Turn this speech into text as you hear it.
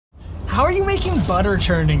How are you making butter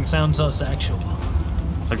churning sound so sexual?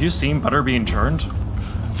 Have you seen butter being churned?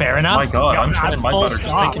 Fair enough. My God, I'm churning my butter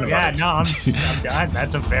just thinking about it. Yeah, no, I'm done.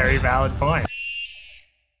 That's a very valid point.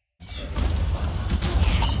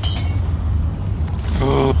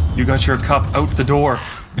 You got your cup out the door.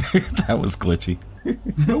 That was glitchy.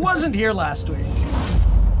 Who wasn't here last week?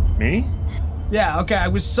 Me? Yeah, okay, I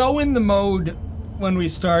was so in the mode when we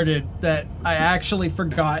started that I actually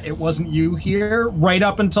forgot it wasn't you here right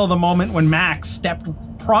up until the moment when Max stepped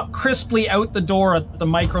crisply out the door at the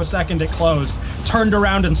microsecond it closed, turned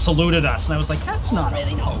around and saluted us, and I was like, that's not a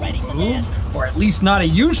Poe move, or at least not a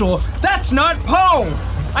usual. That's not Poe!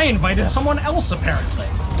 I invited someone else, apparently.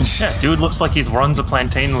 Yeah, dude looks like he runs a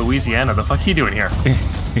plantain in Louisiana. The fuck he doing here?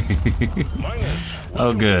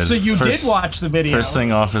 Oh, good. So you did watch the video. First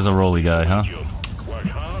thing off is a rolly guy, huh?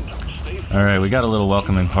 Alright, we got a little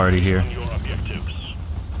welcoming party here.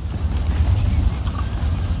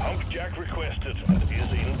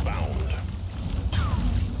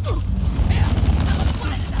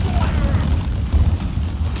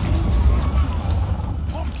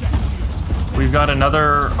 We've got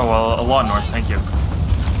another... Oh, well, a lot north, thank you.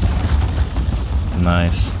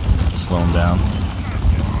 Nice. Slow him down.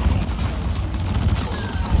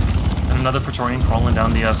 And another Praetorian crawling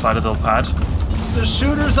down the side of the pad. The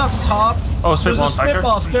shooter's up top. Oh, spitball There's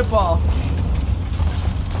a spitball.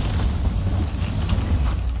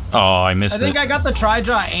 Oh, I missed it. I think I got the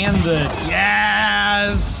tri-jaw and the...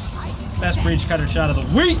 Yes! Best breach cutter shot of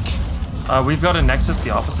the week! We've got a Nexus the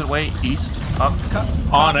opposite way, east, up.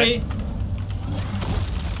 On it.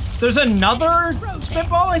 There's another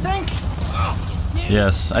spitball, I think?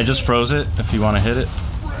 Yes, I just froze it if you want to hit it.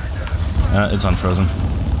 It's unfrozen.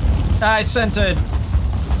 I sent a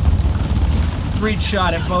breach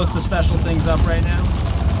shot at both the special things up right now.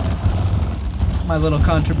 My little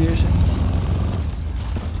contribution.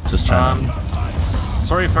 Just trying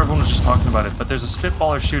Sorry if everyone was just talking about it, but there's a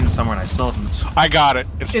spitballer shooting somewhere and I still haven't... I got it.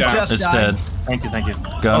 It's down. Just It's died. dead. Thank you, thank you.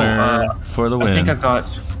 Gunner for the win. I think I've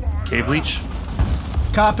got Cave Leech.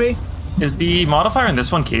 Copy. Is the modifier in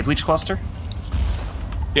this one Cave Leech cluster?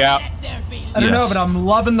 Yeah. I don't know, but I'm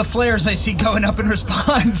loving the flares I see going up in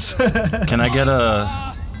response. Can I get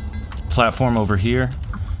a platform over here?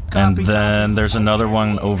 And then there's another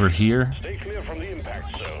one over here.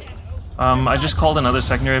 I just called another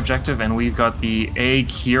secondary objective, and we've got the egg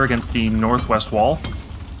here against the northwest wall.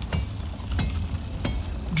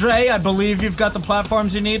 Dre, I believe you've got the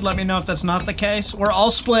platforms you need. Let me know if that's not the case. We're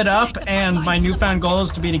all split up, and my newfound goal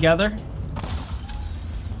is to be together.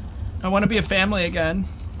 I want to be a family again.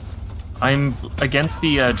 I'm against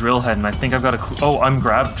the drill head, and I think I've got a... Oh, I'm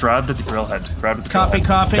drabbed at the drill head. Grabbed at the drill head.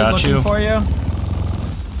 Copy. Got Looking you. for you.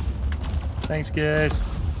 Thanks, guys.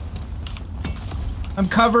 I'm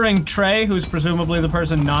covering Trey, who's presumably the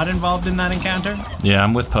person not involved in that encounter. Yeah,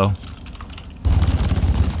 I'm with Poe.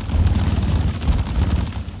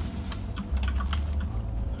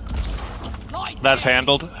 That's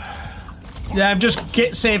handled. Yeah, I'm just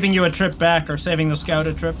saving you a trip back, or saving the scout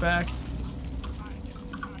a trip back.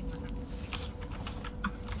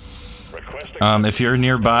 If you're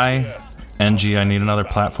nearby, NG, I need another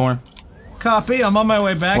platform. Copy, I'm on my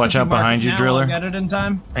way back. Watch out behind you, Driller. I'll get it in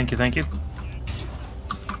time. Thank you, thank you.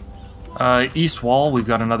 East wall, we've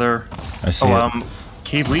got another... I see it.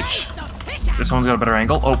 Cave Leech. This one's got a better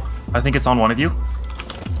angle. Oh, I think it's on one of you.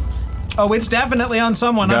 Oh, it's definitely on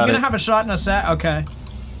someone. Got I'm gonna it. have a shot in a set. Okay.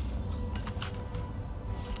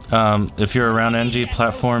 If you're around NG,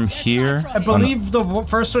 platform here. I believe the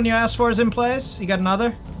first one you asked for is in place. You got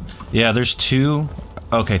another? Yeah, there's two.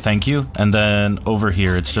 Okay, thank you. And then over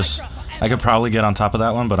here, it's just... I could probably get on top of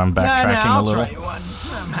that one, but I'm backtracking I'll a little. throw you one.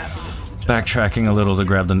 I'm happy. Backtracking a little to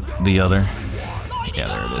grab the other. Yeah,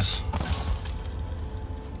 there it is.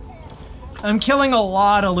 I'm killing a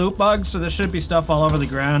lot of loot bugs, so there should be stuff all over the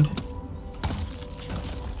ground.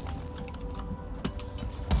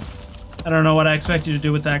 I don't know what I expect you to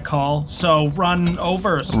do with that call, so run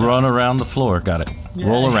over. Run around the floor. Got it. Yeah.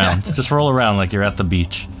 Roll around. Just roll around like you're at the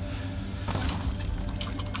beach.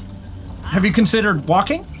 Have you considered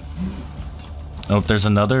walking? Oh, there's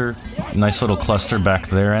another nice little cluster back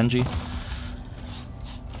there, NG.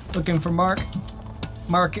 Looking for Mark.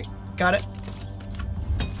 Mark, got it.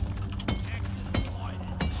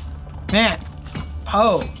 Man,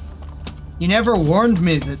 Poe, you never warned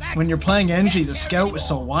me that when you're playing NG, the scout was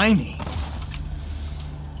so whiny.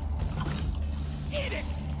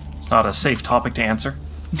 It's not a safe topic to answer.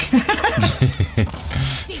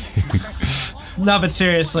 No, but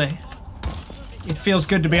seriously, it feels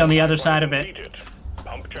good to be on the other side of it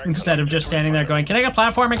instead of just standing there going, "Can I get a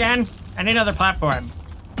platform again? I need another platform."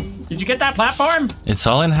 Did you get that platform? It's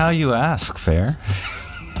all in how you ask, Fair.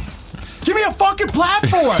 Give me a fucking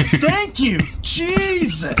platform! Thank you!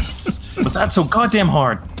 Jesus! Was that so goddamn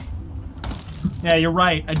hard? Yeah, you're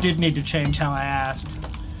right. I did need to change how I asked.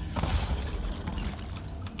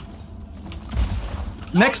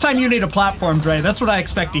 Next time you need a platform, Dre, that's what I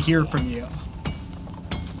expect to hear from you.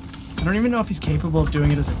 I don't even know if he's capable of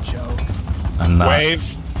doing it as a joke. I'm not.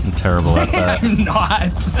 Wave. I'm terrible at that. I'm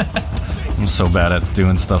not. I'm so bad at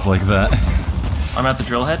doing stuff like that. I'm at the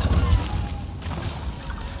drill head.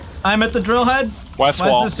 I'm at the drill head? West Why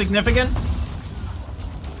wall. is this significant?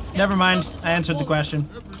 Never mind. I answered the question.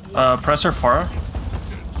 Presser far.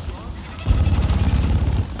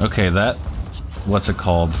 Okay, that what's it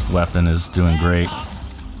called weapon is doing great.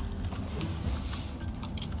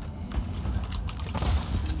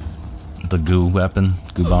 The goo weapon,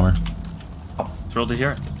 goo bomber. Thrilled to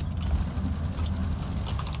hear it.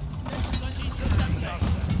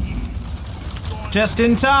 Just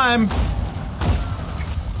in time.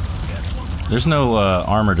 There's no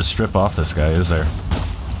armor to strip off this guy, is there?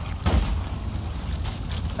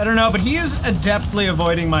 I don't know, but he is adeptly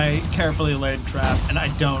avoiding my carefully laid trap, and I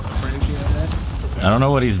don't appreciate it. I don't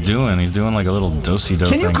know what he's doing. He's doing like a little do-si-do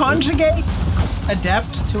thing. Can you conjugate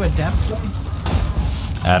adept to adeptly?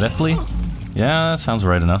 Adeptly? Yeah, that sounds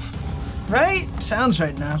right enough. Right? Sounds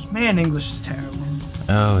right now. Man, English is terrible.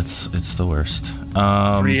 Oh, it's the worst.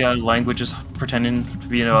 3 languages pretending to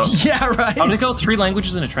be, Yeah, right. I'm gonna go 3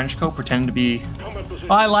 languages in a trench coat pretending to be...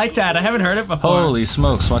 Oh, I like that. I haven't heard it before. Holy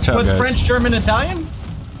smokes, watch out, What's guys. French, German, Italian?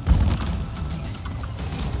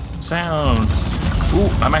 Sounds... Ooh,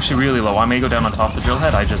 I'm actually really low. I may go down on top of the drill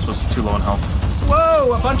head. I just was too low in health.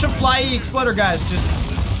 Whoa, a bunch of flyy exploder guys just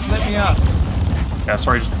lit me up. Yeah,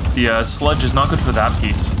 sorry. The sludge is not good for that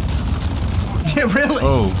piece. Yeah, really?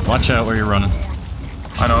 Oh, watch out where you're running.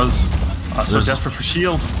 I know, I was so There's- desperate for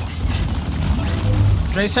shield.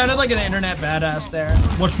 They sounded like an internet badass there.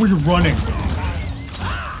 Watch where you're running.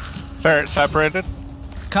 Ferret separated.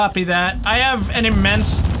 Copy that. I have an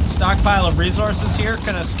immense stockpile of resources here.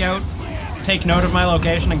 Can a scout take note of my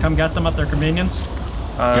location and come get them at their convenience?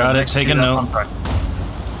 Got it, next take to a that note. contract.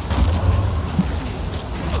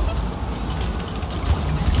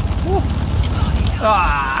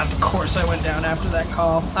 Ah, of course I went down after that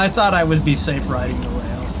call. I thought I would be safe riding the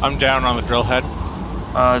rail. I'm down on the drill head.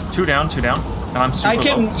 2 down, 2 down. And I'm super I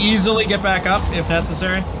can low. easily get back up if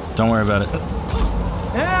necessary. Don't worry about it.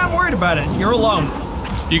 Yeah, I'm worried about it. You're alone.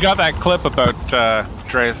 You got that clip about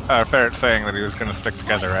Ferret saying that he was going to stick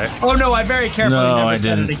together, right? Oh no, I very carefully No, never I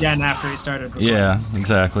said didn't. it again after he started recording. Yeah,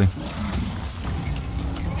 exactly.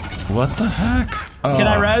 What the heck? Can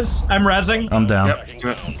I Oh, res? I'm resing. I'm down. Yep, do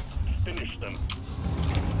it.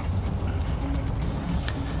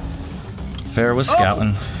 Fair was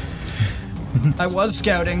scouting. I was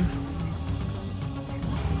scouting.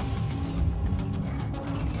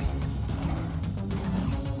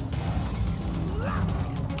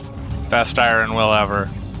 Best iron will ever.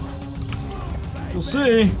 We'll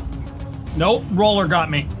see. Nope, roller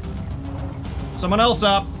got me. Someone else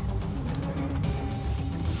up.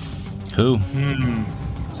 Who?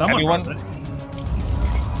 Someone Anyone? does it.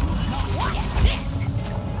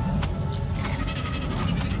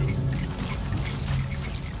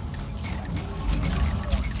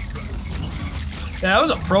 Yeah, that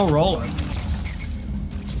was a pro roller.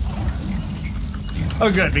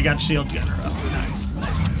 Oh, good. We got shield gunner up. Nice.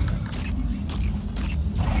 Nice, nice, nice.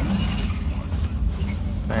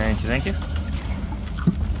 Thank you, thank you.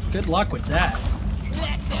 Good luck with that.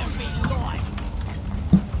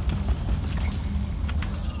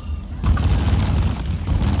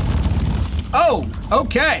 Oh,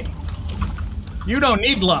 okay. You don't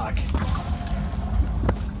need luck.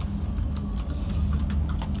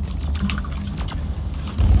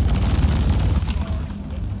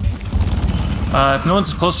 If no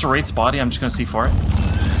one's close to Wraith's body, I'm just gonna C4 it.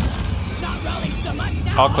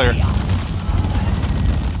 All clear.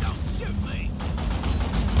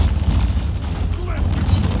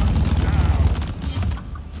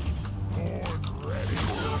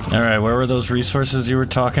 All right, where were those resources you were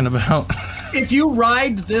talking about? If you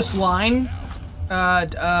ride this line,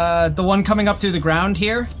 the one coming up through the ground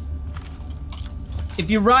here,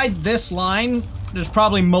 if you ride this line, there's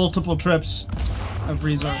probably multiple trips of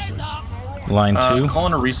resources. Line 2?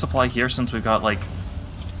 Calling a resupply here since we've got, like,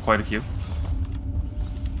 quite a few.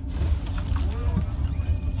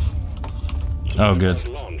 Oh, good.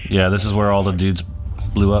 Yeah, this is where all the dudes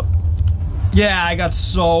blew up. Yeah, I got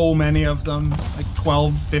so many of them, like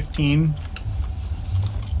 12, 15.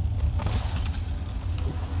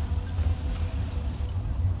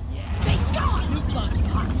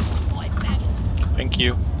 Thank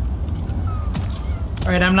you.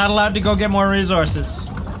 Alright, I'm not allowed to go get more resources.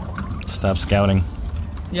 Stop scouting.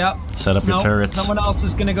 Yep. Set up your turrets. Someone else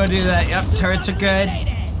is gonna go do that. Yep, turrets are good.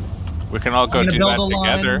 We can all go do that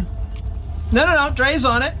together. No, Dre's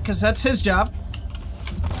on it, because that's his job.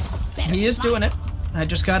 He is doing it. I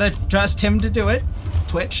just gotta trust him to do it.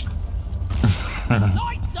 Twitch.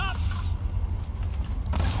 Lights up.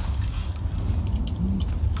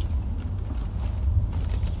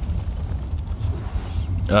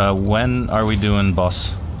 When are we doing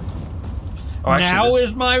boss? Oh, actually, Now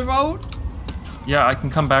is my vote. Yeah, I can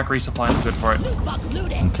come back, resupply. I'm good for it.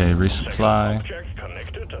 Okay, resupply. Object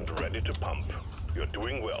connected and ready to pump. You're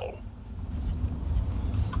doing well.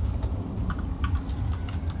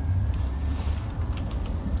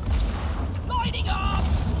 Lighting up.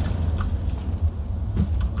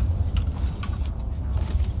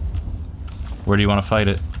 Where do you want to fight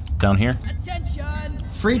it? Down here? Attention.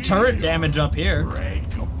 Free turret damage up here.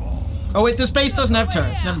 Oh wait, this base doesn't have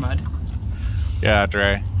turrets. Never mind. Yeah,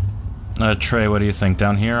 Dre. Trey, what do you think?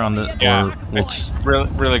 Down here on the... Yeah, Or it's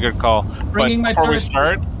really good call. Bringing my but before we turret.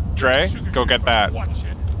 start, Dre, go get that.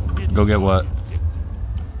 go get what?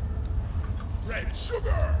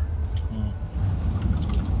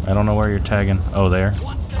 I don't know where you're tagging. Oh, there.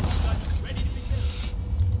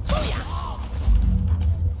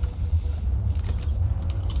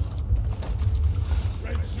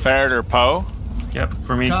 Ferret or Poe? Yep,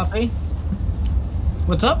 for me. Copy.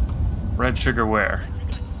 What's up? Red sugar where?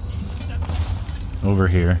 Over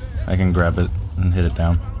here. I can grab it and hit it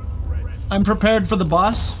down. I'm prepared for the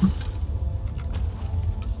boss.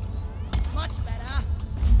 Much better.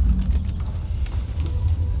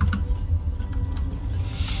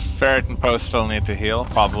 Ferret and Poe still need to heal.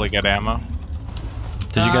 Probably get ammo.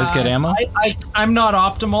 Did you guys get ammo? I'm not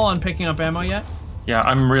optimal on picking up ammo yet. Yeah,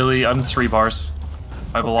 I'm 3 bars.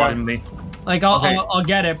 I have a lot in me. Like I'll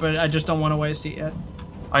get it, but I just don't want to waste it yet.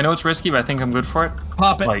 I know it's risky, but I think I'm good for it.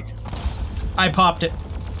 Pop it. Like, I popped it.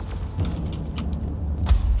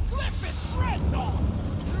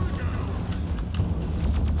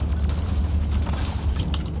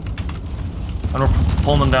 and we're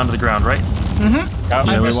pulling them down to the ground, right? Mm-hmm. Yeah,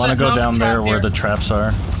 I'm we just want to setting go off down the there trap where here. the traps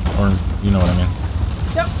are, or you know what I mean.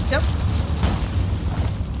 Yep.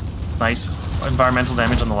 Nice. Environmental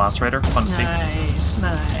damage on the lacerator. Fun to see.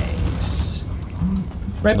 Nice.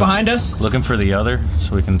 Right behind us. Looking for the other,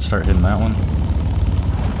 so we can start hitting that one.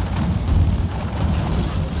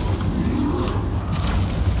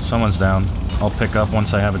 Someone's down. I'll pick up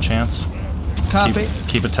once I have a chance. Copy.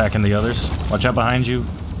 Keep attacking the others. Watch out behind you,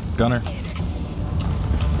 Gunner.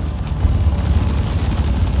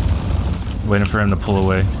 Waiting for him to pull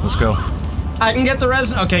away. Let's go. I can get the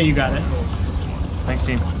resin. Okay, you got it. Thanks,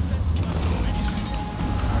 team.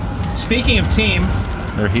 Speaking of team,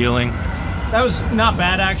 They're healing. that was not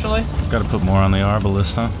bad actually. Got to put more on the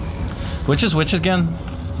Arbalista. Which is which again?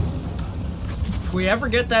 If we ever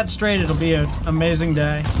get that straight, it'll be an amazing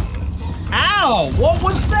day. Ow! What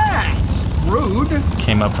was that? Rude.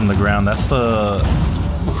 Came up from the ground. That's the...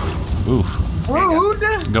 Oof.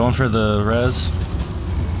 Rude. Going for the res.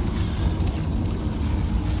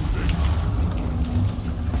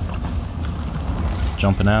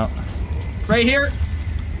 Jumping out. Right here.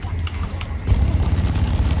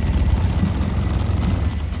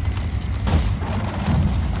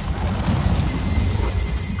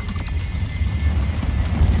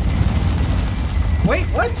 Wait,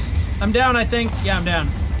 what? I'm down, I think. Yeah, I'm down.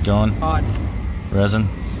 Going. Odd. Resin.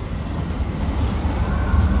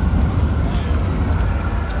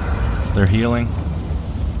 They're healing.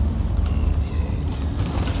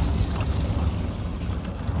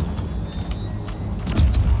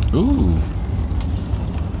 Ooh.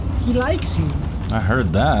 He likes you. I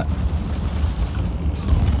heard that.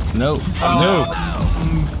 No.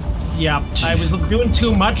 Yeah, I was doing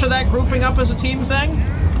too much of that grouping up as a team thing.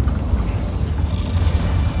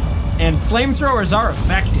 And flamethrowers are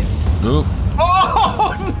effective. No. Oop.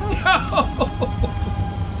 Oh no!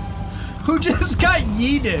 Who just got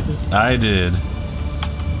yeeted? I did.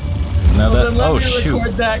 Now Well, that. then let Oh me shoot.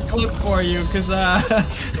 record that clip for you, cause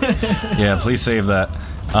Yeah, please save that.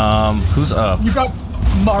 Who's up? you got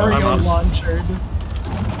Mario I'm up. launchered.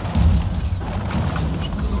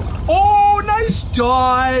 Oh, nice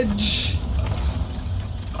dodge!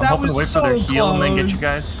 I'm hoping to wait for their heal and then get you close.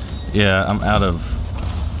 guys. Yeah, I'm out of.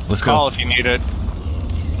 Let's Call go. if you need it.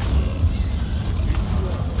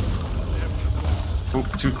 Ooh,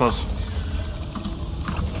 too close.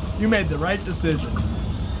 You made the right decision.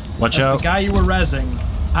 Watch As out. the guy you were rezzing,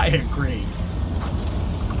 I agree.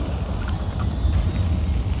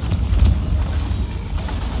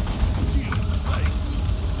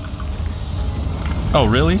 Oh,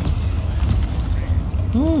 really?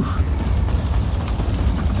 Ooh.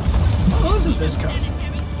 Well, isn't this cozy?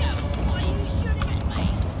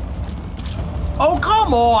 Oh,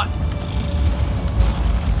 come on!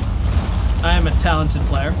 I am a talented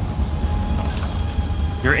player.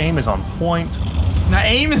 Your aim is on point. My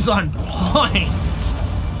aim is on point!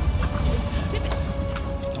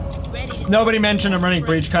 Nobody mentioned I'm running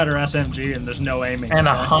Breach Cutter SMG and there's no aiming. And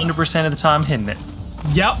 100% of the time hitting it.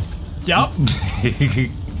 Yep. Yep.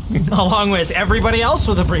 Along with everybody else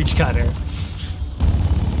with a Breach Cutter.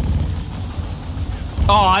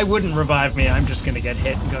 Oh, I wouldn't revive me. I'm just gonna get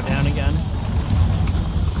hit and go down again.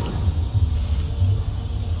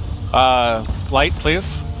 Light,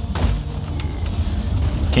 please.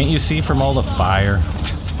 Can't you see from all the fire?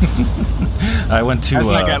 I went to. As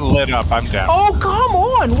I get lit up, I'm down. Oh, come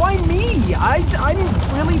on! Why me? I'm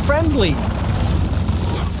really friendly.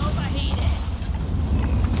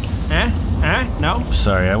 No?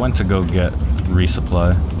 Sorry, I went to go get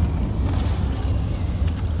resupply.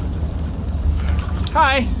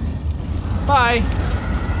 Hi. Bye.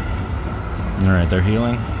 Alright, they're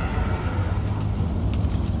healing.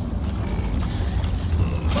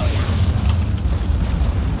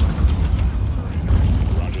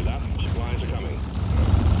 Roger that. Supplies are coming.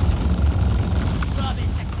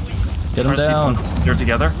 Get them down. They're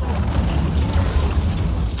together.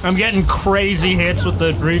 I'm getting crazy hits with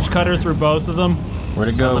the Breach Cutter through both of them. Where'd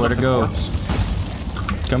it go? Where'd it go?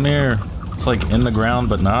 Come here. It's like in the ground,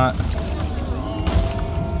 but not.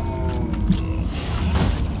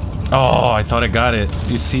 Oh, I thought I got it.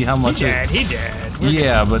 You see how much He did.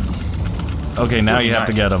 Yeah, but... Okay, now you have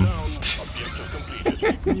to get him.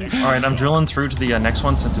 Alright, I'm drilling through to the next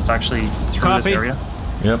one since it's actually through this Copy. area.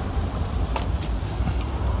 Yep.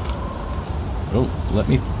 Oh, let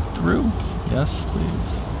me through. Yes,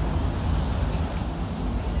 please.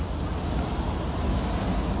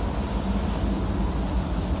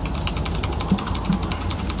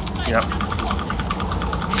 Yep.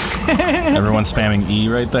 Everyone's spamming E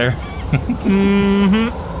right there. Mm-hmm.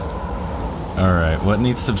 Alright, what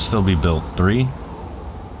needs to still be built? 3?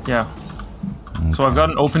 Yeah. Okay. So I've got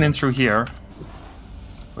an opening through here,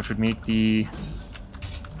 which would make the...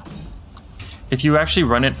 If you actually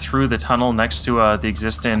run it through the tunnel next to the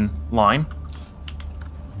existing line.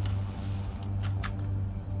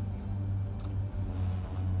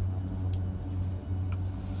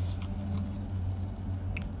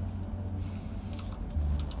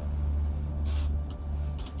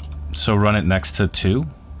 So run it next to 2?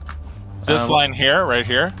 This line here, right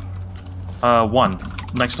here. 1.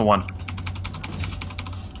 Next to 1.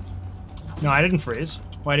 No, I didn't freeze.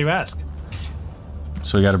 Why do you ask?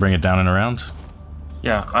 So we gotta bring it down and around?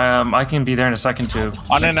 Yeah, I can be there in a second too.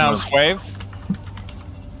 Unannounced wave.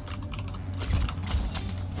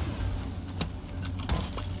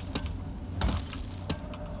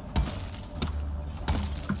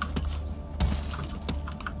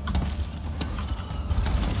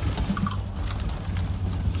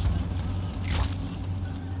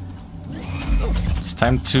 It's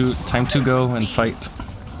time to go and fight.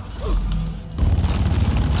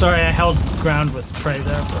 Sorry, I held ground with Trey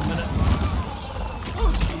there for a minute.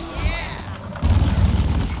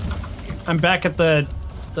 I'm back at the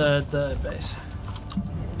base.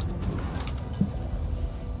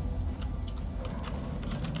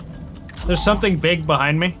 There's something big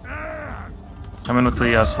behind me. Come in with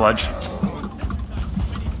the sludge.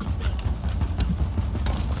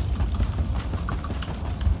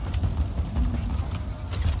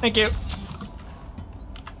 Thank you.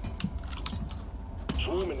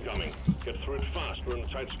 Swarm incoming. Get through it fast. We're on a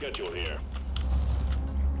tight schedule here.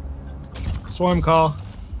 Swarm call.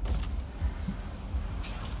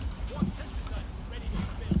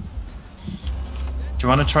 Do you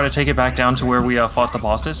want to try to take it back down to where we fought the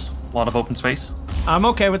bosses? A lot of open space. I'm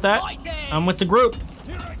okay with that. I'm with the group.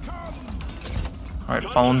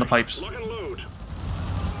 Alright, following the pipes. Lock and load.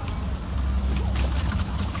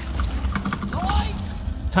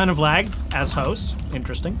 Ton of lag as host.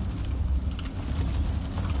 Interesting.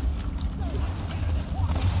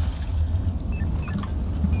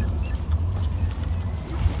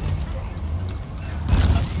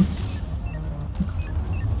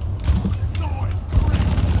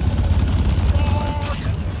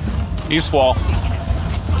 East wall.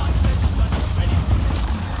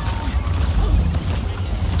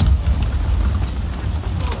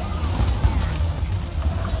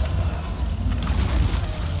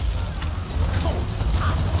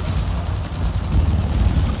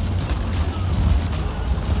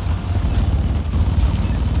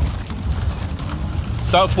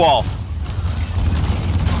 South wall.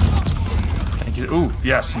 Thank you. Ooh,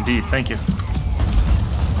 yes, indeed. Thank you.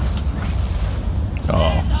 Oh.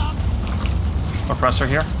 Oppressor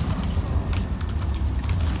here.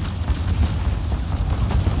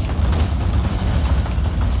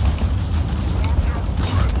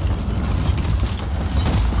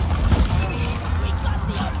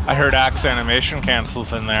 I heard axe animation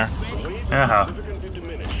cancels in there. Yeah. Significantly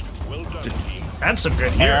diminished. Well done, team. That's some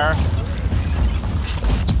good gear. Air.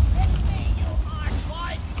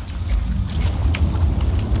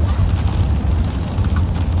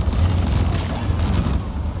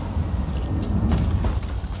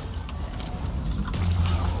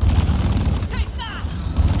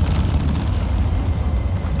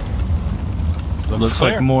 Looks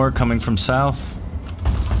clear. like more coming from south.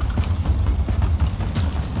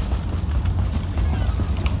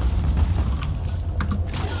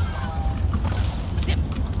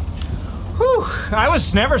 Whew, I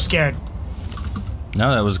was never scared.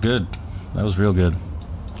 No, that was good. That was real good.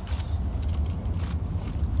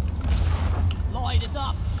 Light is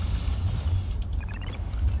up.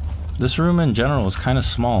 This room in general is kind of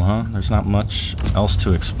small, huh? There's not much else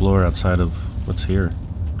to explore outside of what's here.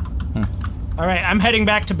 All right, I'm heading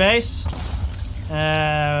back to base.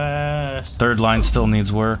 Third line still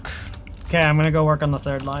needs work. Okay, I'm gonna go work on the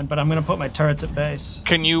third line, but I'm gonna put my turrets at base.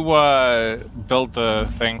 Can you build the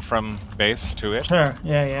thing from base to it? Sure.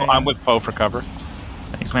 Yeah. I'm with Poe for cover.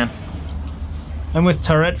 Thanks, man. I'm with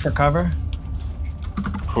turret for cover.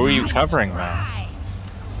 Who are you covering now?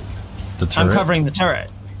 The turret. I'm covering the turret.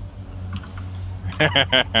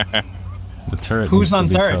 The turret. Who's needs to on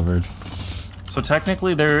be third? covered. So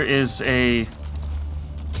technically there is a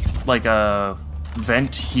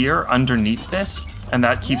vent here underneath this, and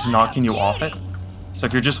that keeps knocking you off it. So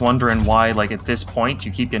if you're just wondering why, like, at this point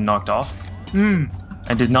you keep getting knocked off,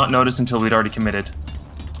 I did not notice until we'd already committed.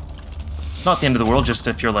 Not the end of the world, just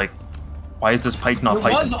if you're like, why is this pipe not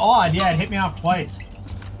piping? It was odd. Yeah, it hit me off twice.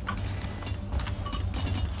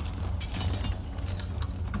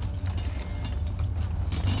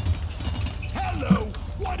 Hello.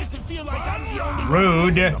 Why does it feel like I'm the only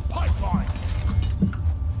Rude. pipeline?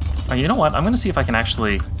 Oh, you know what? I'm gonna see if I can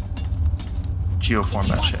actually geoform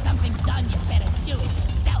that shit. Something done, you better do it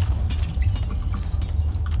yourself.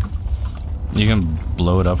 You can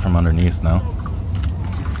blow it up from underneath now.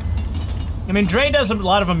 I mean, Dre does a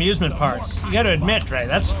lot of amusement parks. You got to admit, Dre,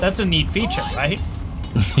 that's a neat feature, right?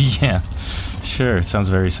 Yeah, sure. Sounds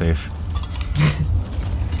very safe.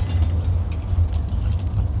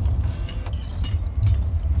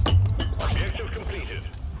 Objective completed.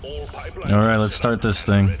 All pipelines. All right, let's start this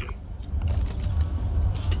thing. ready.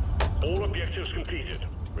 All objectives completed.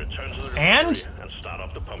 Return to the And? refinery and start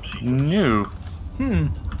up the pump sequence. No.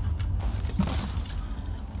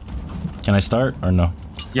 Can I start or no?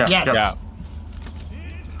 Yeah. Yes. yeah. Yeah.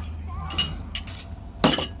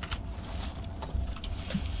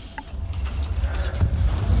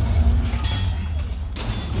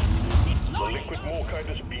 The liquid morkite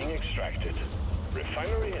is being extracted.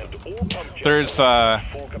 Refinery and all pump There's, generators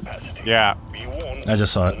full capacity. Yeah. Be warned, I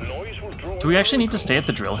just saw the it. noise will draw Do we actually need to stay at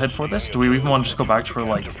the drill head for this? Do we even want to just go back to our,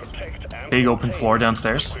 like, protect and big open maintain floor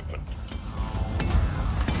downstairs? equipment.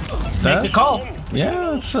 Make the call.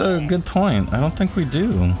 Yeah, that's a good point. I don't think we do.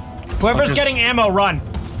 Whoever's just- getting ammo, run.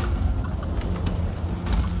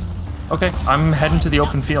 Okay, I'm heading to the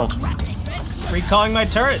open field. Recalling my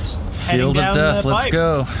turrets. Heading Field of down death. the Let's pipe.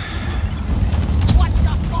 go. Watch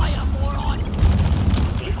the fire, moron!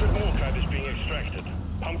 Liquid morkite is being extracted.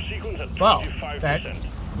 Pump sequence at 25%. Well, that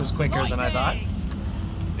was quicker than I thought.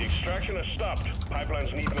 The extraction has stopped.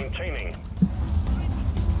 Pipelines need maintaining.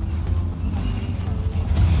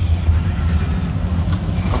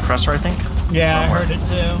 Compressor, I think? Yeah, Somewhere. I heard it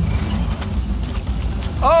too.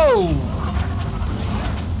 Oh!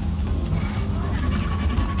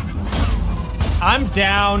 I'm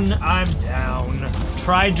down. I'm down.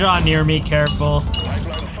 Try draw near me, careful. Pipeline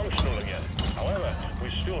functional again. However, we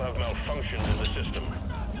still have malfunctions in the system.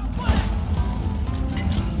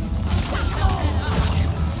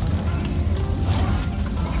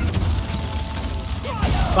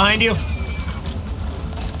 Behind you.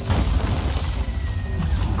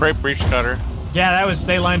 Great breach cutter. Yeah, that was.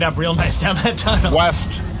 They lined up real nice down that tunnel.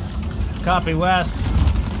 West. Copy west.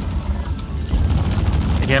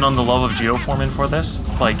 Again, on the love of geoforming for this,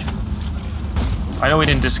 like, I know we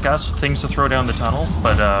didn't discuss things to throw down the tunnel,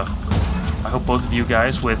 but I hope both of you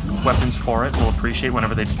guys with weapons for it will appreciate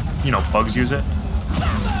whenever they, you know, bugs use it.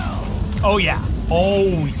 Oh yeah.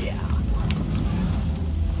 Oh yeah.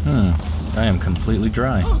 I am completely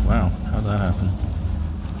dry. Wow, how'd that happen?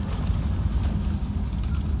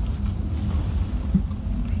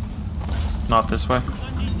 Not this way.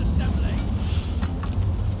 Needs assembling.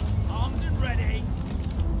 Armed and ready.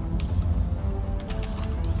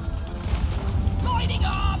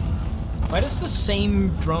 Why does the same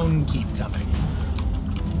drone keep coming?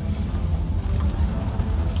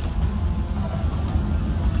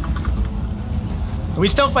 Are we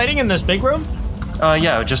still fighting in this big room?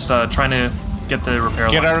 Yeah, just trying to get the repair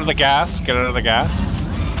Get line. out of the gas. Get out of the gas.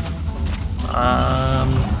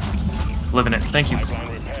 Living it. Thank you.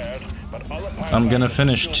 Pipeline repaired, but other I'm gonna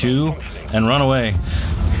finish 2 and run away.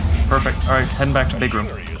 Perfect. All right, heading back to big room.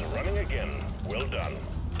 refinery is running again. Well done.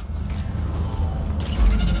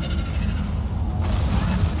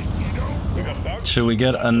 We got bugs. Should we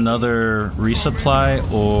get another resupply,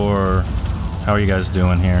 or how are you guys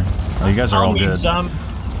doing here? Oh, you guys are all I'll need good. some.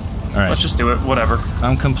 All right. Let's just do it. Whatever.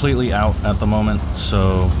 I'm completely out at the moment,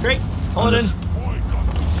 so Great. Pull I'm it in. just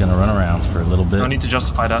gonna run around for a little bit. No need to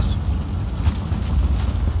justify us.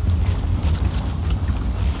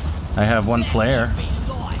 I have 1 flare.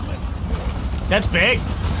 That's big.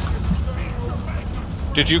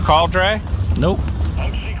 Did you call Dre? Nope.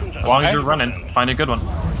 As long as you're running, find a good one.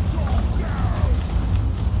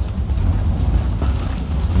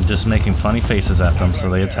 I'm just making funny faces at them so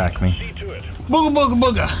they attack me. See to it. Booga booga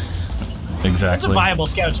booga. That's a Exactly. viable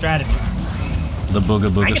scout strategy. The booga I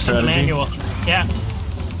booga get to the strategy. manual. Yeah.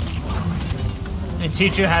 They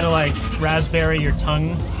teach you how to like raspberry your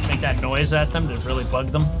tongue, make that noise at them to really bug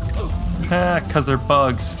them. Because they're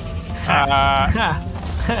bugs.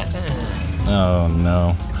 Oh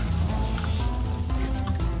no.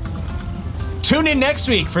 Tune in next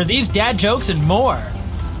week for these dad jokes and more.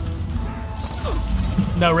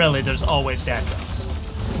 No, really, there's always dad jokes.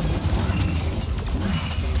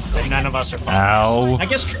 And none of us are fun. Ow. I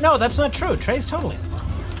guess, no, that's not true. Trey's totally fun.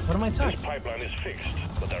 What am I talking? This pipeline is fixed,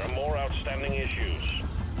 but there are more outstanding issues.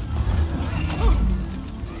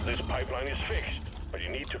 This pipeline is fixed, but you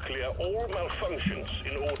need to clear all malfunctions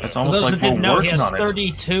in order. It's For almost those like that didn't we're know, he working has on it.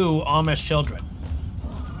 32 Amish children.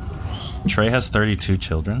 Trey has 32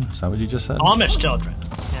 children. Is that what you just said? Amish children.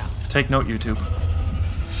 Yeah. Take note, YouTube.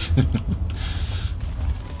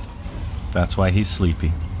 That's why he's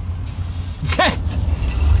sleepy.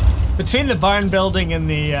 Between the barn building and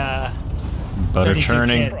the Butter 32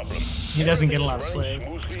 churning. kids, he doesn't get a lot of sleep.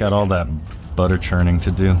 He's got all that butter churning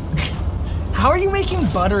to do. How are you making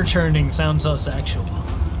butter churning sound so sexual?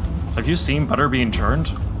 Have you seen butter being churned?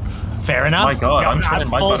 Fair enough. My God, I'm churning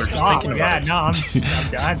my full butter just stop. thinking about it. Yeah, no,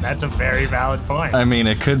 I'm done. That's a very valid point. I mean,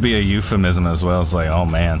 it could be a euphemism as well. It's like, oh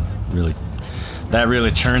man, really, that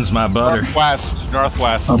really churns my butter.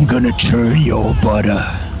 Northwest. I'm gonna churn your butter.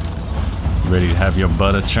 Ready to have your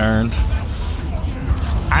butter churned?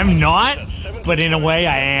 I'm not, but in a way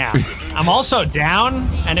I am. I'm also down,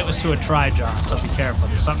 and it was to a tri-jaw, so be careful.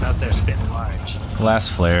 There's something out there spitting large.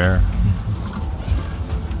 Last flare.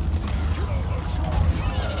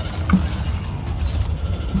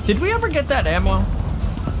 Did we ever get that ammo?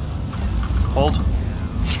 Hold. Along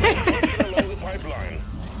the pipeline.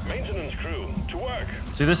 Maintenance crew, to work.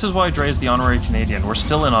 See, this is why Dre is the honorary Canadian. We're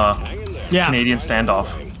still in a Yeah. Canadian standoff.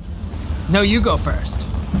 No, you go first.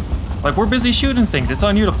 Like, we're busy shooting things. It's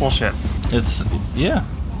on you to pull shit. It's, yeah.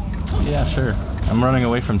 Yeah, sure. I'm running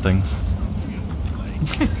away from things.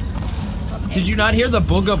 Did you not hear the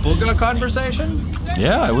booga booga conversation?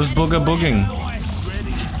 Yeah, I was booga booging.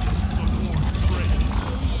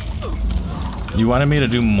 You wanted me to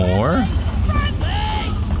do more?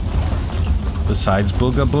 Besides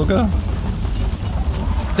booga booga?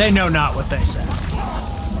 They know not what they said.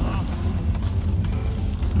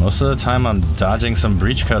 Most of the time I'm dodging some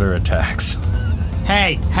breach cutter attacks.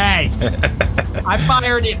 Hey, hey. I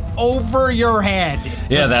fired it over your head.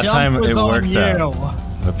 Yeah, The that jump time was it on worked you.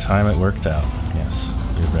 out. The time it worked out. Yes,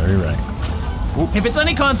 you're very right. If it's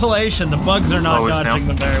any consolation, the bugs are not Always dodging down.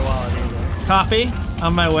 them very well either. Copy.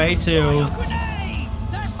 On my way to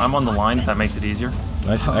I'm on the line, if that makes it easier.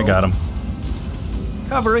 Nice, I got him.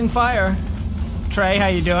 covering fire. Trey, how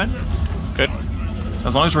you doing? Good.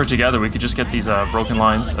 As long as we're together, we could just get these broken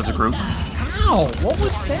lines as a group. Ow! What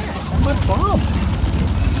was that? My bum.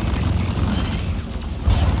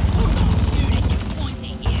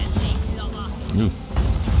 Ooh.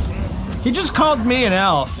 He just called me an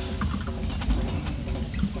elf.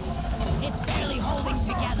 It's barely holding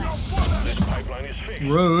together. This pipeline is fixed.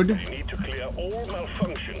 Rude. You need to clear all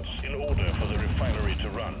malfunctions in order for the refinery to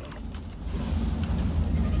run.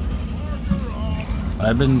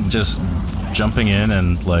 I've been just jumping in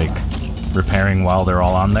and like repairing while they're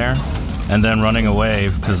all on there, and then running away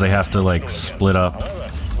because they have to like split up.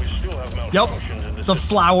 However, we still have Yep. malfunctions in the The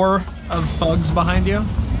flower of bugs behind you.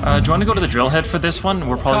 Do you want to go to the drill head for this one?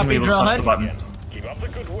 We're probably going to be able to Copy, touch drill the button. Keep up the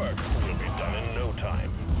good work. We'll be done in no time.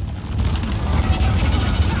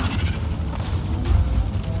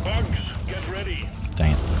 Bugs, get ready.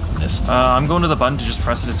 Dang it, missed. I'm going to the button to just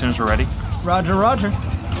press it as soon as we're ready. Roger, roger.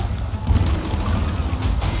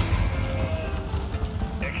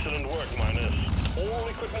 Excellent work, miners. All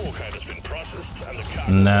equipment walkout has been processed and the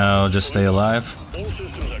cargo... Now, just stay alive. All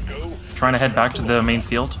systems are go. Trying to head back to the main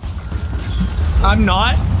field. I'm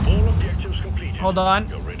not. All objectives completed. Hold on.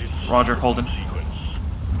 You're ready to Roger, holding. sequence.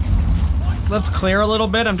 Let's clear a little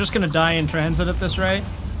bit. I'm just gonna die in transit at this rate.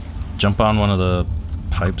 Jump on one of the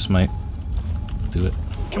pipes might do it.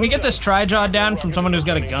 Can we get this tri-jaw down from someone who's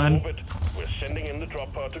got a gun? We're sending in the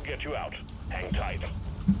drop pod to get you out. Hang tight.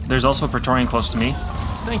 There's also a Praetorian close to me.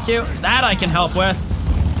 Thank you. That I can help with.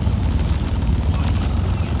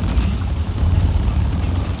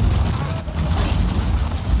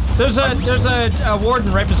 There's a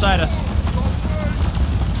warden right beside us.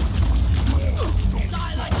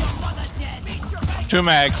 Two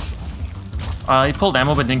mags. I pulled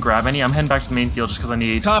ammo but didn't grab any. I'm heading back to the main field just because I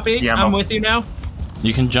need Copy. the ammo. I'm with you now.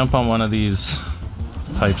 You can jump on one of these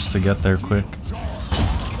pipes to get there quick.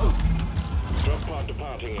 Drop pod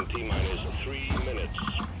departing in T-minus 3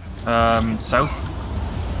 minutes. South.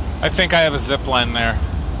 I think I have a zip line there.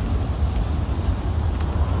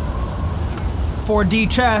 4D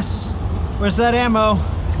chess. Where's that ammo?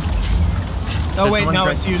 Oh Did wait, someone no,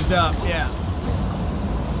 grab- it's used up. Yeah.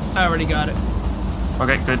 I already got it.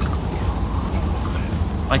 Okay, good.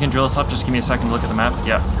 I can drill us up. Just give me a second to look at the map.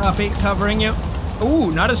 Yeah. Copy. Covering you.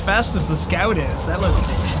 Ooh, not as fast as the scout is. That looked.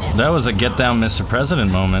 That was a get down Mr.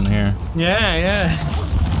 President moment here. Yeah, yeah.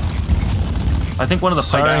 I think one of the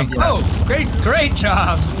Sorry. fight. Oh, great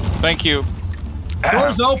job. Thank you.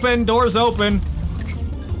 Doors open. Doors open.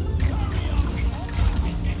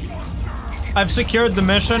 I've secured the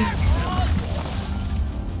mission.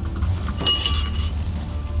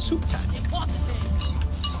 Soup time.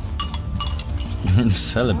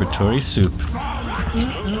 Celebratory soup.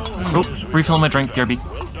 Oh, refill my drink, DRB.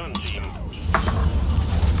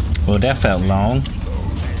 Well, that felt long.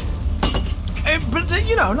 But,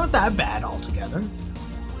 you know, not that bad altogether.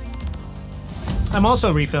 I'm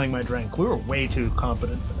also refilling my drink. We were way too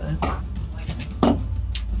competent for that.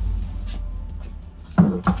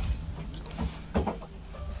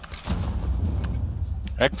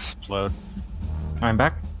 Explode. I'm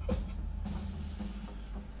back.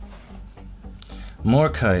 More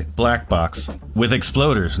kite, black box with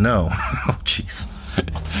exploders. No. Oh, jeez.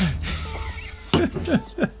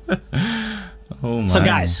 Oh my. So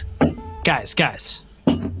guys,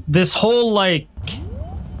 this whole like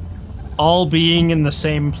all being in the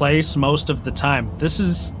same place most of the time. This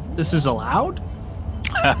is allowed?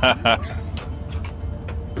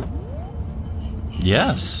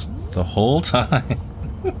 Yes, the whole time.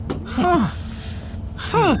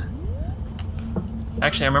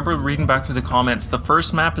 Actually, I remember reading back through the comments. The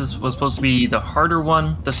first map was supposed to be the harder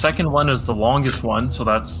one. The second one is the longest one, so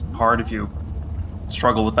that's hard if you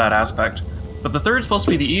struggle with that aspect. But the third is supposed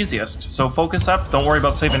to be the easiest. So focus up. Don't worry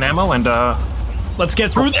about saving ammo, and Let's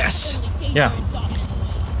get through this. yeah.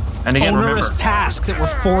 And again, Onerous remember, task that we're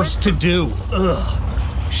forced to do. Ugh.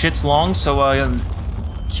 shit's long, so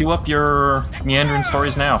queue up your meandering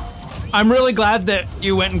stories now. I'm really glad that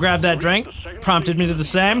you went and grabbed that drink. Prompted me to the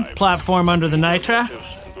same. Platform under the nitra.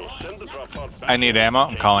 We'll send the drop pod back I need ammo.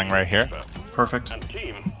 I'm calling right here. Perfect. and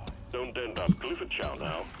team. Don't end up Clifford Chow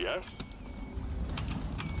now, yeah?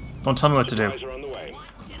 Don't tell me what to do. Supplies are on the way.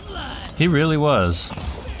 He really was.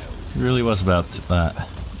 He really was about that.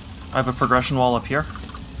 I have a progression wall up here.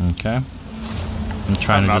 Okay. I'm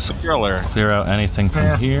trying I'm to not just the driller. clear out anything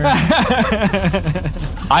from here.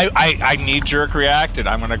 I knee jerk reacted.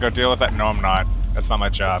 I'm gonna go deal with that. No, I'm not. That's not my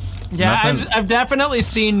job. Yeah, Nothing- I've definitely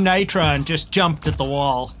seen nitra and just jumped at the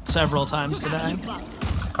wall several times today.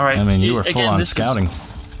 All right. I mean, you were Again, full on this is scouting.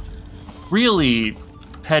 Really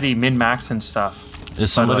petty min-max and stuff.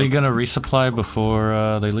 Is somebody like- gonna resupply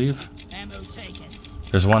before they leave?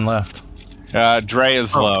 There's one left. Dre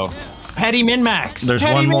is low. Petty min-max. There's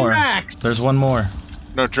Petty one more. min-max. There's one more.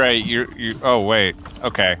 No, Dre, you. Oh wait.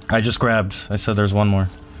 Okay. I just grabbed. I said there's one more.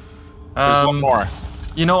 There's one more.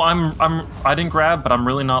 You know, I didn't grab, but I'm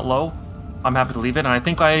really not low. I'm happy to leave it, and I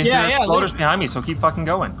think I hear exploders behind me, so keep fucking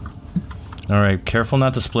going. All right, careful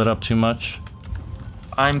not to split up too much.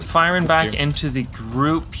 I'm firing back you. into the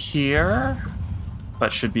group here,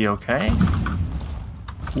 but should be okay.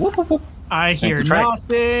 Whoop, whoop, whoop. I hear you, Trey.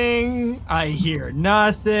 nothing. I hear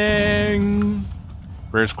nothing.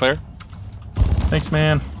 Rear's clear. Thanks,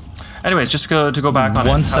 man. Anyways, just to go back on it.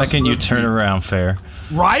 1 how's second, you group turn be? around, fair.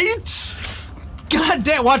 Right? God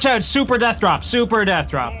damn! Watch out! Super death drop. Super death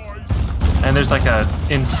drop. And there's like a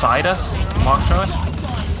inside us mock shot.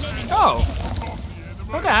 Oh.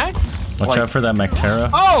 Okay. Watch Like- out for that Mactera.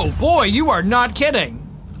 Oh boy, you are not kidding.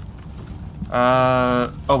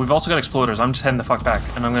 Oh, we've also got exploders. I'm just heading the fuck back,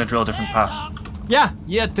 and I'm gonna drill a different path. Yeah,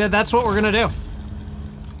 that's what we're gonna do.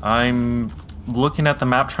 I'm looking at the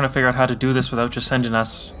map, trying to figure out how to do this without just sending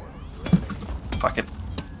us. Fuck it.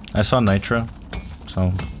 I saw nitra,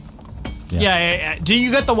 so. Yeah. Do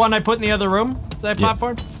you get the one I put in the other room? That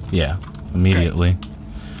platform? Yeah, immediately.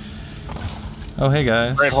 Oh, hey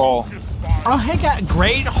guys. Great hole. Oh, hey,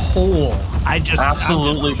 great hole. I just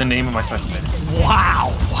Absolutely the name of my sex tape.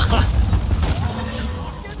 Wow.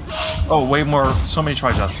 Oh, way more. So many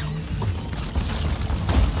trijots.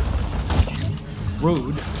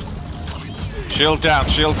 Rude. Shield down,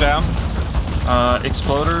 shield down.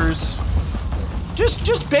 Exploders.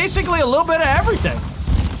 Just basically a little bit of everything.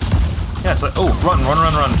 Yeah, it's like, oh, run.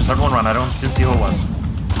 Just everyone run. Didn't see who it was.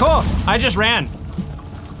 Cool. I just ran.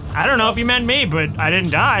 I don't know if you meant me, but I didn't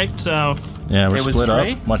die, so. Yeah, we're It was split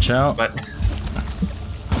Trey, up. Watch out. But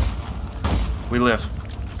we live.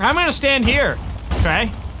 I'm gonna stand here,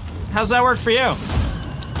 Trey. How's that work for you?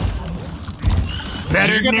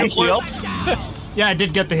 Better Did you get the heal? Yeah, I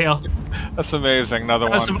did get the heal. That's amazing. Another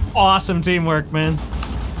That was one. some awesome teamwork, man.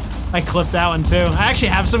 I clipped that one too. I actually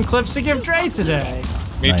have some clips to give Dre today.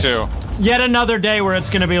 Me Nice. too. Yet another day where it's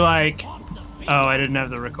gonna be like, oh, I didn't have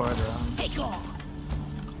the recorder on. Take off.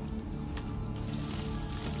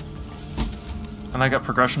 And I got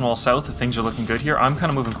progression wall south if things are looking good here. I'm kind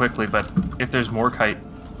of moving quickly, but if there's more kite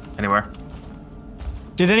anywhere.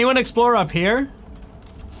 Did anyone explore up here?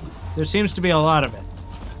 There seems to be a lot of it.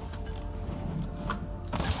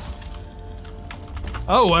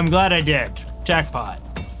 Oh, I'm glad I did. Jackpot.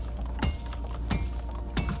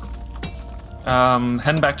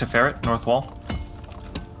 Heading back to Ferret, north wall.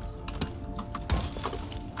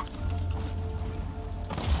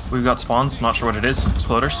 We've got spawns, not sure what it is.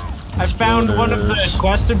 Exploders. I found one of the Exploders.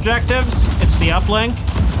 quest objectives. It's the uplink.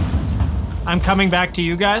 I'm coming back to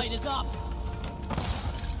you Light guys. is up.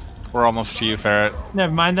 We're almost to you, Ferret.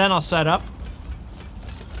 Never mind then, I'll set up.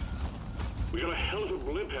 We got a hell of a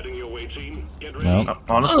blip heading your way, team. Get ready. Nope.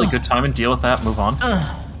 Honestly, good time and deal with that. Move on.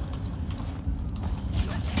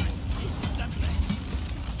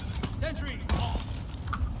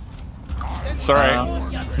 Sorry.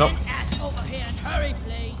 Nope. Ass over here and hurry,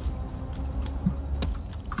 please.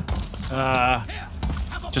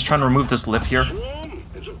 Just trying to remove this lip here. Swarm,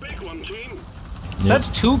 it's a big one, team. So that's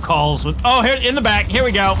 2 calls with. Oh, here in the back. Here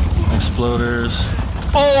we go. Exploders.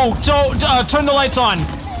 Oh, turn the lights on.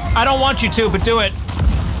 I don't want you to, but do it.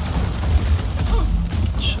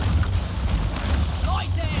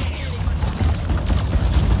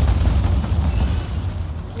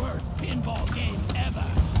 Worst pinball game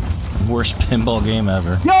ever. Worst pinball game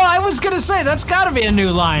ever. No, I was gonna say that's gotta be a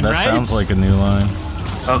new line, That right? sounds like a new line.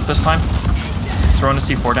 So this time, throwing a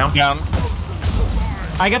C4 down. Down.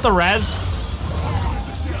 I get the res.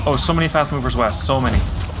 Oh, so many fast movers west. So many.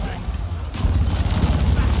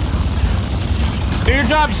 Do your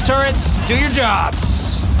jobs, turrets. Do your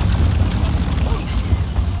jobs.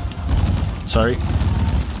 Sorry.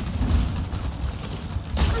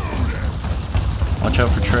 Watch out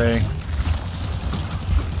for Trey.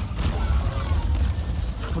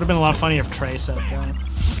 Would have been a lot funnier if Trey said that.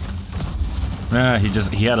 Nah,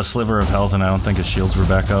 he had a sliver of health and I don't think his shields were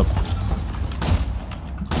back up.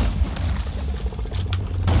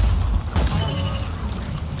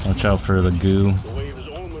 Watch out for the goo. The wave is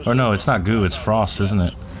almost. Oh no, it's not goo, it's frost, isn't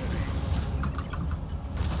it?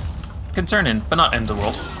 Concerning, but not end the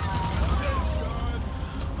world.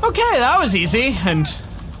 Okay, that was easy. And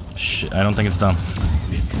Shit, I don't think it's done.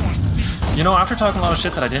 You know, after talking a lot of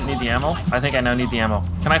shit that I didn't need the ammo, I think I now need the ammo.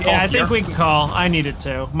 Can I call yeah, I here? think we can call. I need it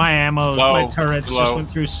too. My ammo, Low, my turrets just low. went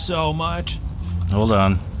through so much. Hold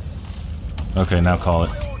on. Okay, now call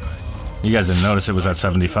it. You guys didn't notice it was at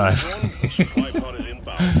 75. Supply pod is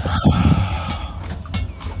inbound.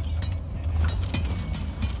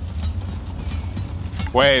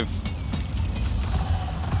 Wave.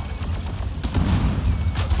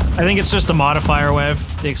 I think it's just the modifier wave,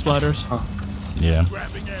 the exploders. Yeah.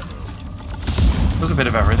 There's a bit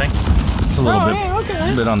of everything. It's a little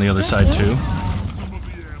bit on the other side too.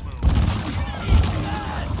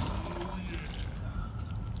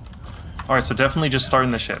 Alright, so definitely just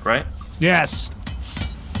starting the shit, right? Yes.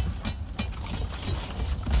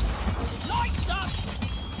 Lights up.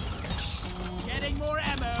 Getting more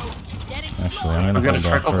ammo. Getting Actually, I'm gonna We've got a hold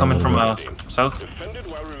off trickle for coming little from bit. south. Defend it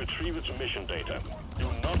while we retrieve its mission data. Do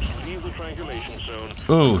not leave the triangulation zone.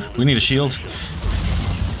 Ooh, we need a shield.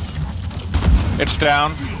 It's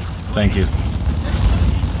down. Thank you.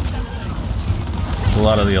 A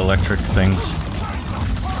lot of the electric things.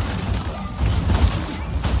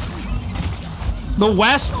 The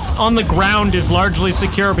west on the ground is largely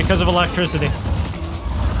secure because of electricity.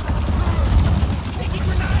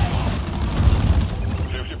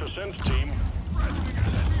 50% team.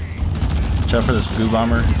 Watch out for this goo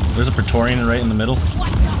bomber. There's a Praetorian right in the middle.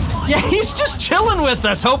 Yeah, he's just chilling with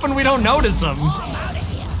us, hoping we don't notice him.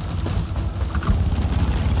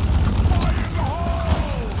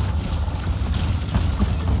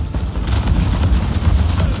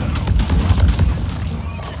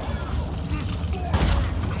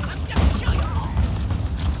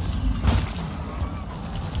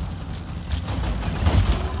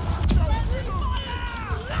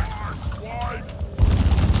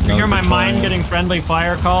 You hear my mind getting friendly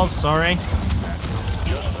fire calls? Sorry.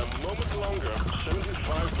 Just a moment longer.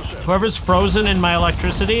 75%. Whoever's frozen in my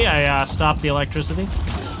electricity, I stop the electricity.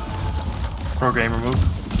 Program remove.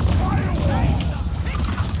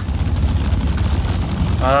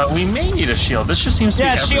 We may need a shield. This just seems to be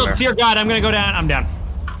shield. everywhere. Dear God, I'm gonna go down. I'm down.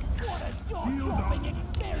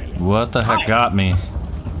 What the heck got me?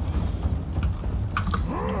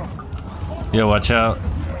 Yo, watch out.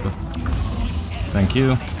 Thank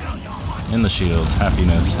you. In the shield.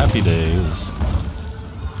 Happiness. Happy days.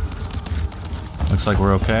 Looks like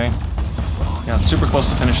we're okay. Yeah, super close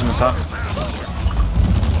to finishing this up.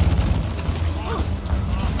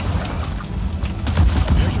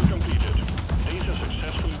 Mission completed. Data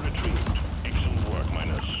successfully retrieved. Excellent work,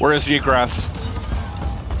 miners. Where is the egress?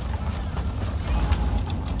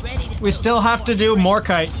 We still have to do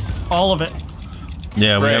Morkite. All of it.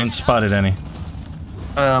 Yeah, we Great. haven't spotted any.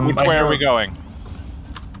 Which way are we going?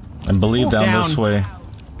 I believe down Down. this way.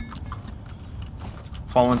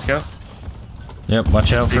 Fallen Scout. Yep,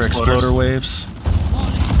 watch out The for exploders. exploder waves.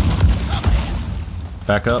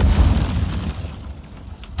 Back up.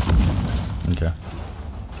 Okay.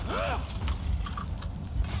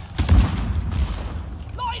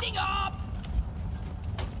 Lighting up!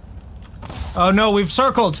 Oh no, we've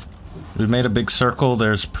circled. We've made a big circle.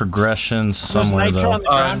 There's progression somewhere nitro though. on the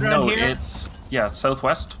ground No, around here. it's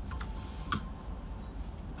southwest.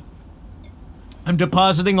 I'm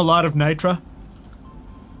depositing a lot of nitra.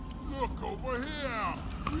 Look over here.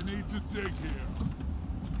 We need to dig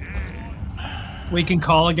here. We can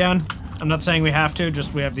call again. I'm not saying we have to,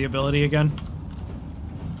 just we have the ability again.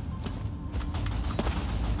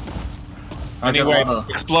 I got Anyway, all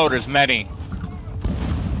the- exploders, many.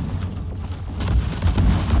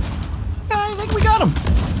 Yeah, I think we got him.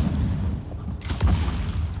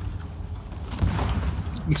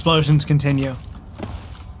 Explosions continue.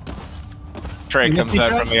 Trey You comes missed me, out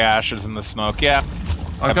Trey? from the ashes and the smoke. Yeah.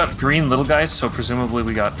 I've got green little guys, so presumably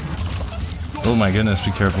we got. Oh my goodness,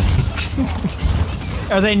 be careful.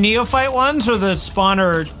 Are they neophyte ones or the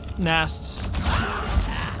spawner nests?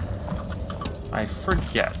 I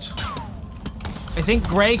forget. I think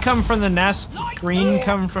gray come from the nest, green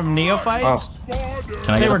come from neophytes. Can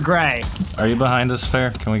I They get were up? gray. Are you behind us,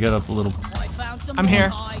 Fair? Can we get up a little? I found some I'm here.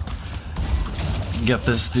 Morkite. Get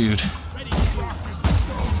this dude.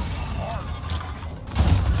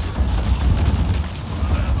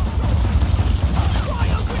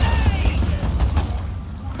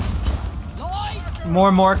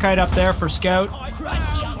 More Morkite up there for scout.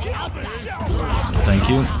 Thank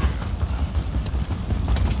you.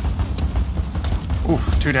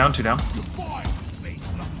 Oof, two down, two down.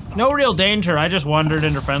 No real danger. I just wandered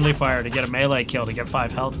into friendly fire to get a melee kill to get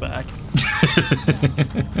 5 health back.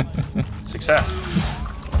 Success.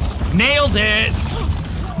 Nailed it!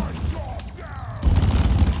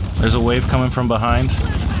 There's a wave coming from behind.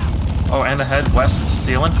 Oh, and ahead, west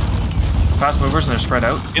ceiling. Fast movers and they're spread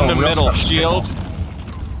out. In the we also middle, got- shield.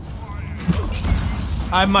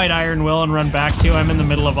 I might Iron Will and run back too. I'm in the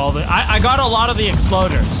middle of all the. I got a lot of the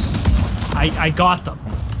exploders. I got them.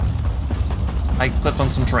 I clipped on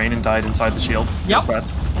some terrain and died inside the shield. Yep. Feels bad.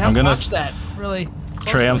 I I'm gonna- watched that really.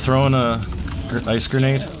 Trey, I'm closely. throwing a ice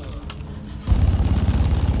grenade.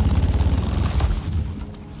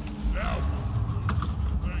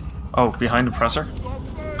 Oh, behind oppressor.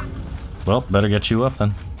 Well, better get you up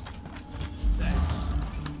then.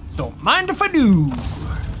 Don't mind if I do.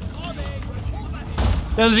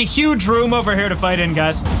 There's a huge room over here to fight in,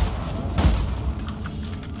 guys.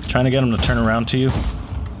 Trying to get him to turn around to you.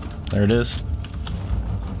 There it is.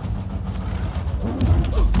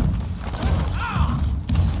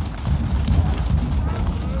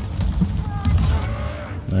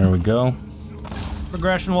 There we go.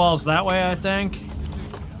 Progression walls that way, I think.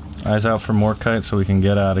 Eyes out for more kites so we can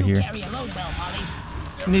get out of here. Carry a load well, Holly.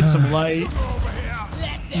 We need some light.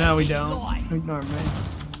 Let them No, we see don't. light. Ignore me.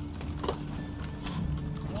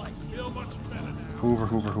 Hoover,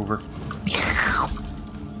 Hoover, Hoover.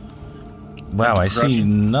 Wow, I see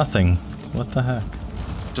nothing. What the heck?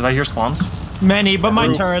 Did I hear spawns? Many, but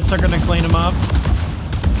my turrets are gonna clean them up.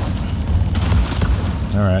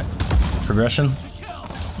 Alright. Progression?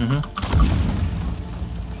 Mm-hmm.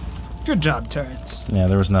 Good job, turrets. Yeah,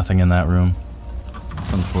 there was nothing in that room.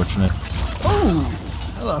 It's unfortunate. Ooh!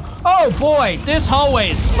 Hello. Oh boy, this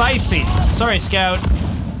hallway is spicy. Sorry, Scout.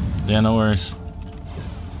 Yeah, no worries.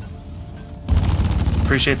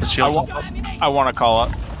 Appreciate the shield. I want to call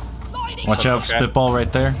it. Watch out, okay. Spitball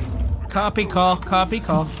right there. Copy call, copy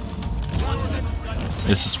call.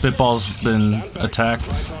 It's Spitball's been attacked.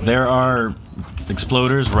 There are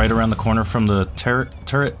exploders right around the corner from the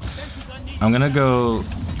turret. I'm gonna go,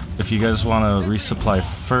 if you guys want to resupply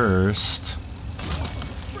first,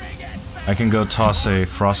 I can go toss a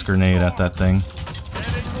frost grenade at that thing.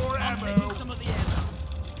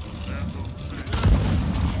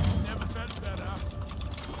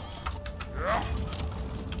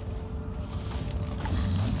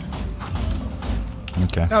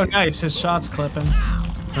 Okay. Oh, nice. His shot's clipping.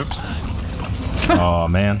 Oops. Oh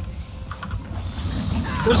man.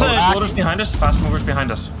 There's a Exploders behind us. Fast movers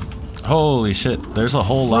behind us. Holy shit. There's a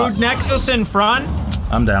whole lot. Brood Nexus in front.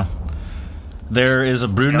 I'm down. There is a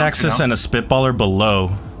Brood Nexus and a Spitballer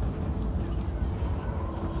below.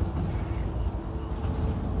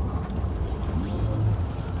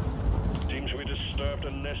 Seems we disturbed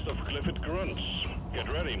a nest of Clifford grunts. Get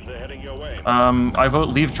ready, they're heading your way. I vote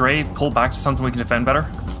leave Dre, pull back to something we can defend better.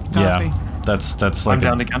 Copy. Yeah. That's like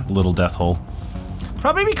down a again. little death hole.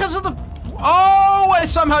 Probably because of the... Oh, I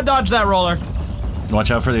somehow dodged that roller. Watch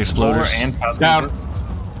out for the Lower exploders. and fast Down. mover.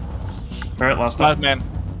 Alright, last Last up. man.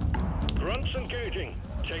 Grunts engaging.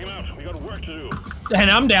 Take him out. We got work to do. And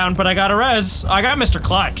I'm down, but I got a res. I got Mr.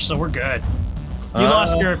 Clutch, so we're good. You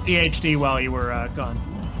lost your PhD while you were gone.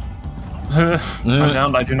 I'm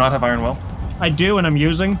down. I do not have Iron Will. I do, and I'm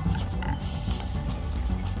using.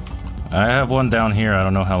 I have one down here. I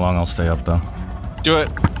don't know how long I'll stay up though. Do it.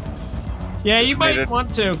 Yeah, you might Needed.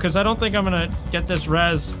 want to, because I don't think I'm gonna get this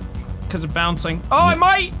res because of bouncing. Oh, I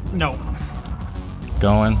might! No.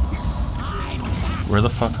 Going. Where the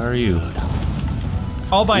fuck are you?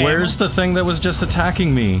 All by Where's the thing that was just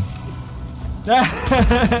attacking me?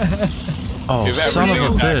 Oh, If son of a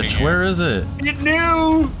everything attacking bitch. you. Where is it? It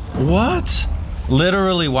knew! What?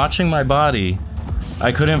 Literally watching my body.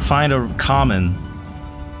 I couldn't find a common.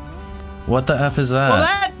 What the F is that?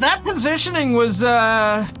 Well, that positioning was,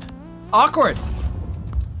 awkward.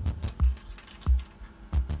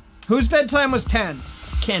 Whose bedtime was 10?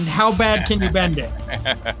 How bad can you bend it?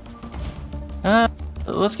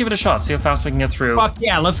 Let's give it a shot. See how fast we can get through. Fuck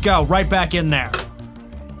yeah, let's go. Right back in there.